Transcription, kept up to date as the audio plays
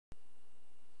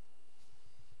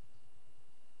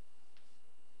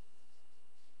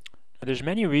There's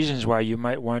many reasons why you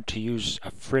might want to use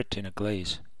a frit in a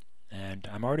glaze, and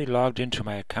I'm already logged into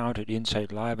my account at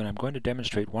Insight Live, and I'm going to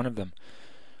demonstrate one of them.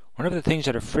 One of the things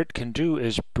that a frit can do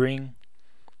is bring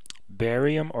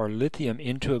barium or lithium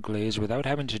into a glaze without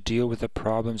having to deal with the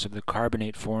problems of the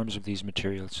carbonate forms of these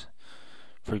materials.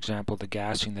 For example, the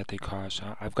gassing that they cause.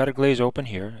 I've got a glaze open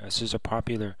here. This is a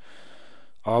popular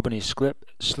Albany slip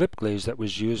glaze that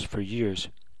was used for years.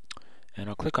 And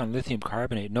I'll click on lithium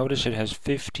carbonate. Notice it has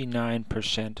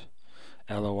 59%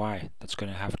 LOI. That's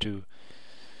going to have to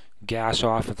gas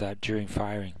off of that during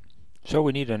firing. So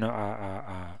we need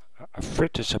a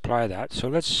frit to supply that. So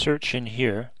let's search in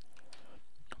here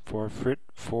for Frit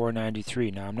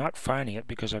 493. Now I'm not finding it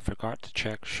because I forgot to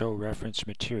check show reference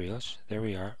materials. There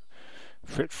we are.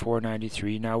 Frit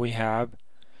 493. Now we have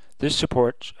this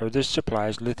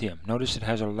supplies lithium. Notice it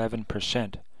has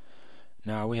 11%.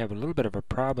 Now we have a little bit of a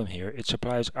problem here. It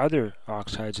supplies other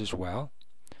oxides as well.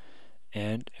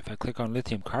 And if I click on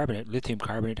lithium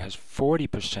carbonate has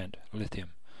 40%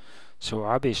 lithium. So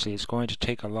obviously it's going to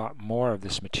take a lot more of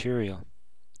this material.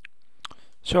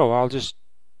 So I'll just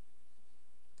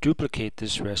duplicate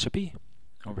this recipe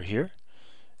over here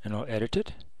and I'll edit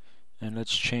it. And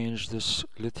let's change this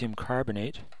lithium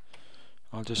carbonate.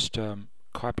 I'll just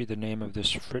copy the name of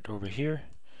this frit over here,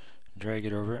 drag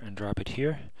it over and drop it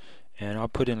here. And I'll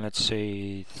put in, let's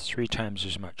say, 3 times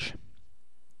as much.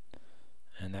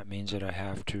 And that means that I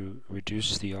have to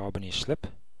reduce the Albany slip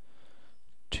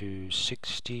to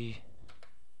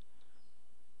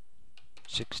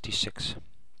 66.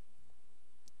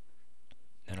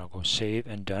 Then I'll go save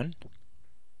and done.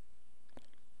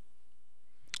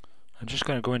 I'm just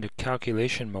going to go into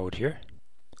calculation mode here.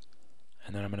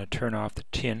 And then I'm going to turn off the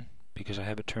tin because I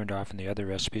have it turned off in the other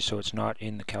recipe, so it's not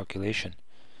in the calculation.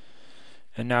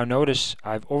 And now notice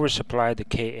I've oversupplied the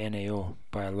KNaO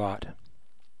by a lot.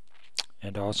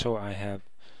 And also I have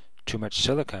too much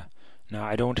silica. Now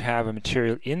I don't have a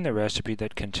material in the recipe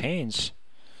that contains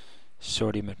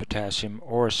sodium and potassium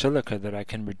or silica that I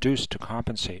can reduce to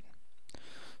compensate.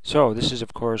 So this is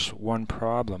of course one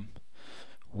problem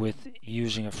with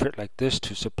using a frit like this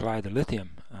to supply the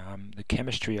lithium. The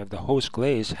chemistry of the host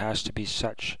glaze has to be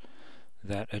such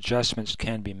that adjustments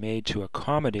can be made to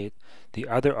accommodate the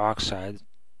other oxides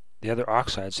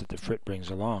that the frit brings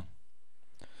along.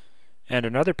 And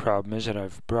another problem is that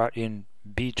I've brought in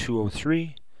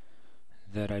B2O3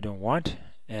 that I don't want,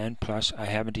 and plus I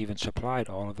haven't even supplied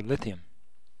all of the lithium.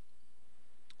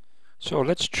 So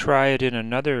let's try it in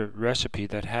another recipe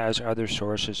that has other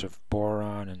sources of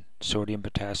boron and sodium,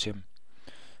 potassium,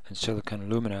 and silicon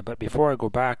alumina. But before I go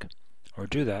back or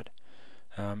do that,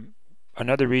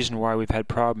 another reason why we've had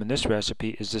problem in this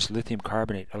recipe is this lithium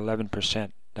carbonate,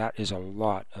 11%. That is a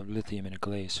lot of lithium in a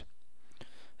glaze.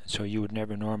 And so you would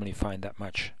never normally find that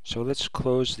much. So let's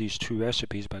close these 2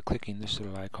 recipes by clicking this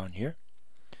little icon here.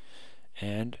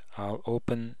 And I'll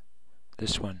open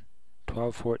this one,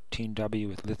 1214W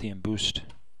with lithium boost.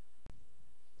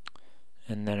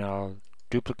 And then I'll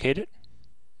duplicate it.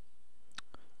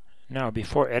 Now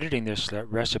before editing this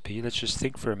recipe, let's just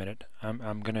think for a minute.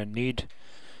 I'm going to need,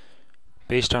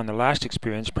 based on the last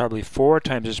experience, probably 4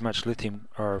 times as much lithium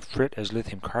or frit as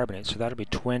lithium carbonate, so that'll be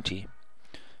 20.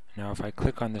 Now if I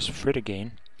click on this frit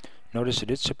again, notice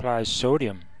that it supplies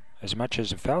sodium as much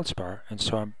as a feldspar, and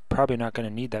so I'm probably not going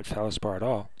to need that feldspar at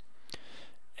all.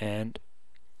 And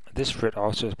this frit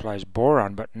also supplies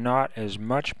boron, but not as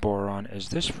much boron as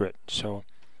this frit, so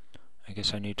I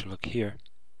guess I need to look here.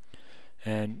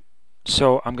 And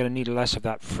so I'm going to need less of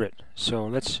that frit. So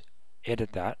let's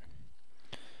edit that.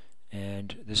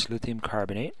 And this lithium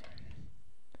carbonate,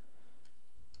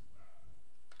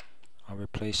 I'll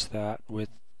replace that with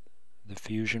the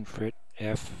fusion frit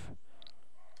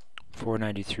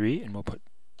F493, and we'll put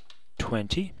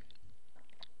 20.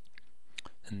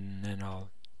 And then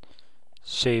I'll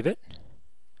save it.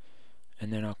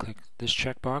 And then I'll click this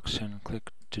checkbox and click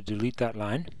to delete that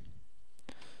line.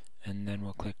 And then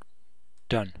we'll click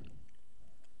Done.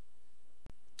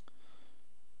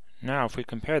 Now if we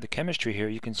compare the chemistry here,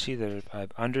 you can see that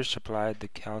I've undersupplied the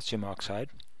calcium oxide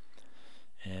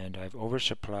and I've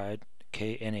oversupplied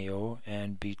KNaO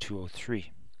and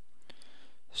B2O3.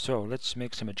 So let's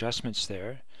make some adjustments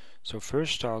there. So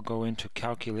first I'll go into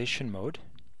calculation mode,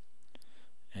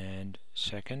 and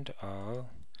second I'll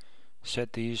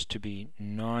set these to be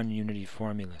non-unity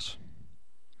formulas.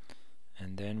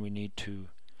 And then we need to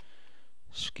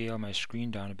scale my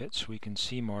screen down a bit so we can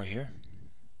see more here.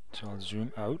 So I'll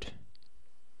zoom out.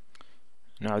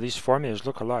 Now these formulas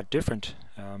look a lot different.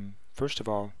 First of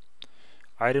all,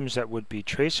 items that would be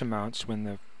trace amounts when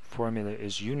the formula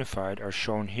is unified are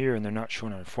shown here and they're not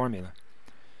shown on a formula.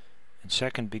 And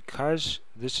second, because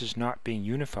this is not being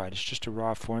unified, it's just a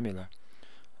raw formula,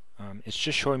 it's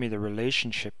just showing me the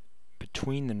relationship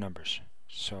between the numbers.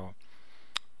 So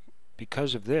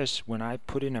because of this, when I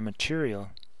put in a material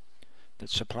that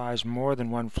supplies more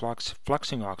than one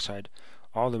fluxing oxide,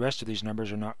 all the rest of these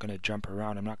numbers are not going to jump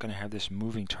around. I'm not going to have this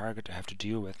moving target to have to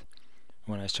deal with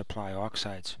when I supply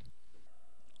oxides.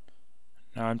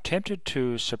 Now I'm tempted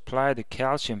to supply the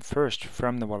calcium first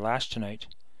from the wollastonite,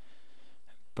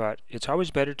 but it's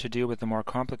always better to deal with the more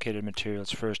complicated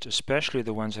materials first, especially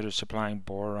the ones that are supplying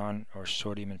boron or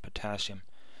sodium and potassium.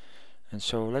 And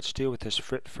so let's deal with this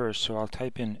Frit first. So I'll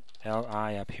type in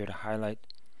Li up here to highlight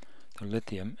the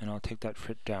lithium, and I'll take that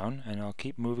Frit down, and I'll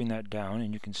keep moving that down,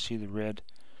 and you can see the red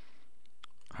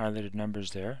highlighted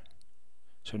numbers there.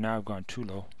 So now I've gone too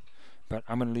low, but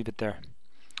I'm going to leave it there.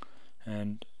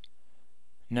 And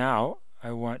now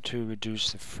I want to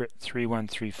reduce the Frit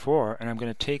 3134, and I'm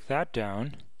going to take that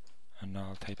down, and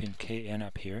I'll type in Kn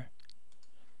up here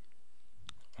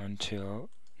until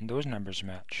those numbers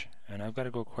match. And I've got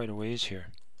to go quite a ways here.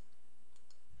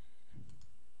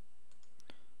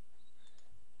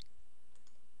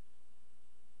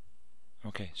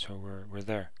 Okay, so we're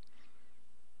there.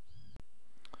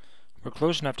 We're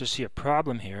close enough to see a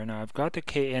problem here. Now I've got the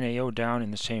KNAO down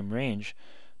in the same range,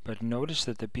 but notice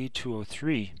that the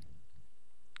B203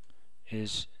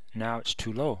 is now it's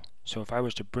too low. So if I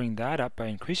was to bring that up by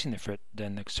increasing the Frit,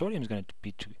 then the sodium is going to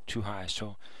be too high.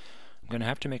 So I'm going to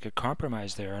have to make a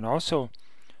compromise there. And also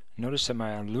notice that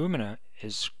my alumina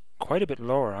is quite a bit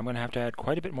lower. I'm going to have to add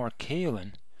quite a bit more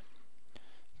kaolin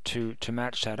to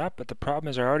match that up. But the problem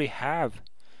is I already have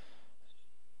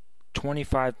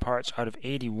 25 parts out of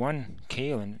 81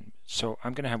 kaolin, so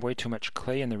I'm going to have way too much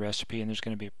clay in the recipe, and there's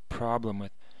going to be a problem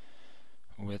with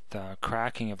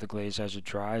cracking of the glaze as it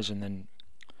dries, and then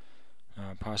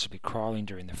possibly crawling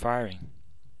during the firing.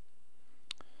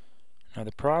 Now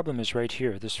the problem is right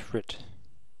here, this Frit.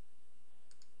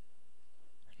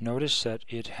 Notice that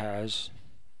it has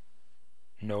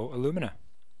no alumina.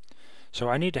 So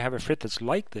I need to have a Frit that's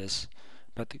like this,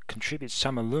 but that contributes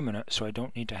some alumina, so I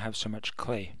don't need to have so much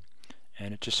clay.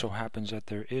 And it just so happens that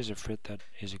there is a Frit that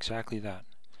is exactly that.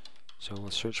 So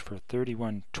we'll search for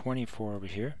 3124 over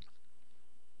here,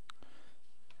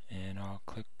 and I'll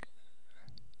click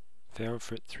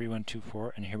Ferrofrit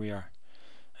 3124, and here we are.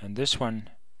 And this one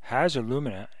has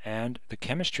alumina, and the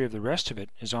chemistry of the rest of it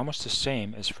is almost the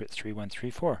same as Frit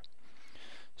 3134.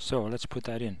 So let's put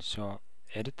that in. So I'll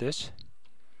edit this,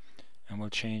 and we'll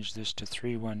change this to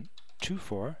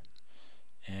 3124,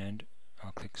 and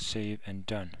I'll click Save and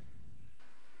Done.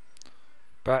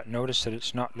 But notice that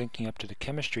it's not linking up to the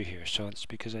chemistry here, so it's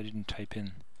because I didn't type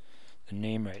in the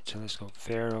name right. So let's go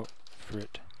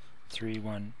Ferrofrit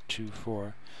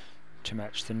 3124 to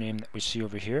match the name that we see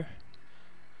over here.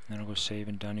 And then I'll go Save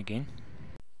and Done again.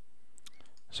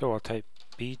 So I'll type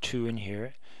B2 in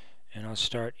here, and I'll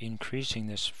start increasing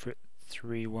this Frit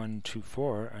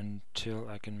 3124 until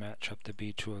I can match up the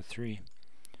B203.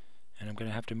 And I'm going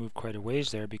to have to move quite a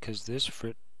ways there because this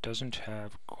Frit doesn't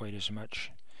have quite as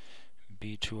much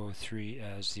B203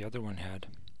 as the other one had.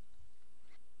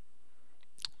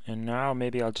 And now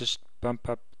maybe I'll just bump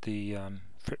up the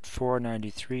Frit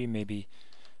 493 maybe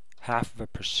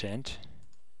 0.5%.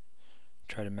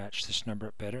 Try to match this number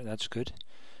up better. That's good.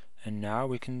 And now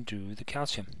we can do the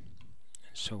calcium.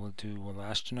 So we'll do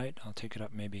wollastonite. I'll take it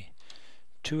up maybe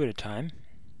 2 at a time.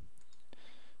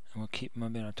 And we'll keep,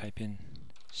 maybe I'll type in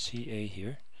Ca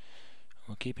here.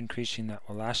 We'll keep increasing that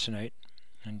wollastonite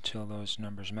until those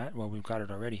numbers match. Well, we've got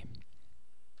it already.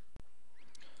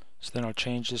 So then I'll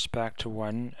change this back to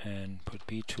 1 and put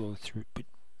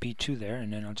B2 there,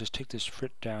 and then I'll just take this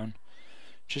Frit down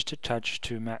just a touch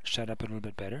to match that up a little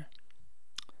bit better.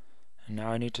 And now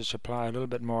I need to supply a little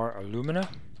bit more alumina,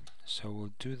 so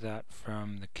we'll do that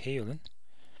from the kaolin,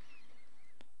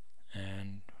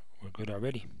 and we're good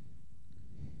already.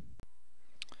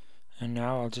 And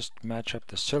now I'll just match up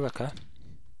the silica.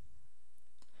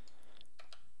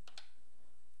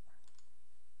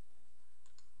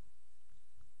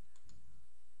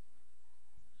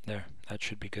 There, that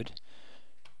should be good.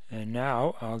 And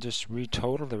now I'll just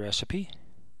retotal the recipe.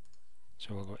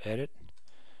 So we'll go Edit,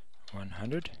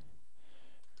 100,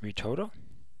 Retotal,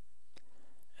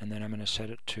 and then I'm going to set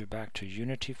it to back to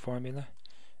Unity Formula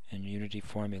and Unity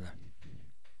Formula.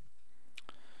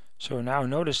 So now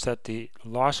notice that the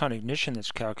loss on ignition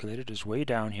that's calculated is way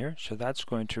down here, so that's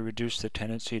going to reduce the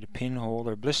tendency to pinhole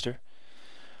or blister.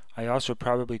 I also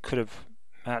probably could have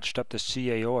matched up the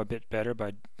CAO a bit better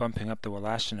by bumping up the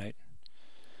wollastonite,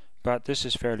 but this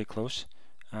is fairly close.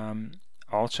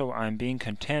 Also, I'm being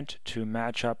content to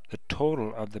match up the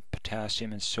total of the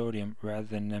potassium and sodium rather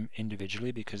than them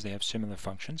individually because they have similar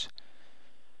functions.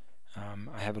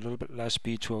 I have a little bit less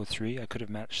B2O3. I could have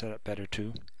matched that up better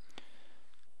too.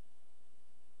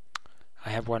 I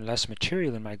have one less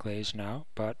material in my glaze now,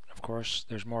 but of course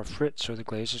there's more frit, so the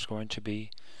glaze is going to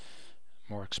be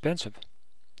more expensive.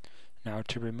 Now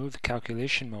to remove the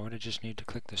calculation mode, I just need to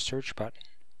click the search button,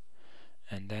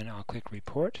 and then I'll click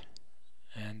report,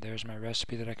 and there's my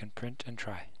recipe that I can print and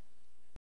try.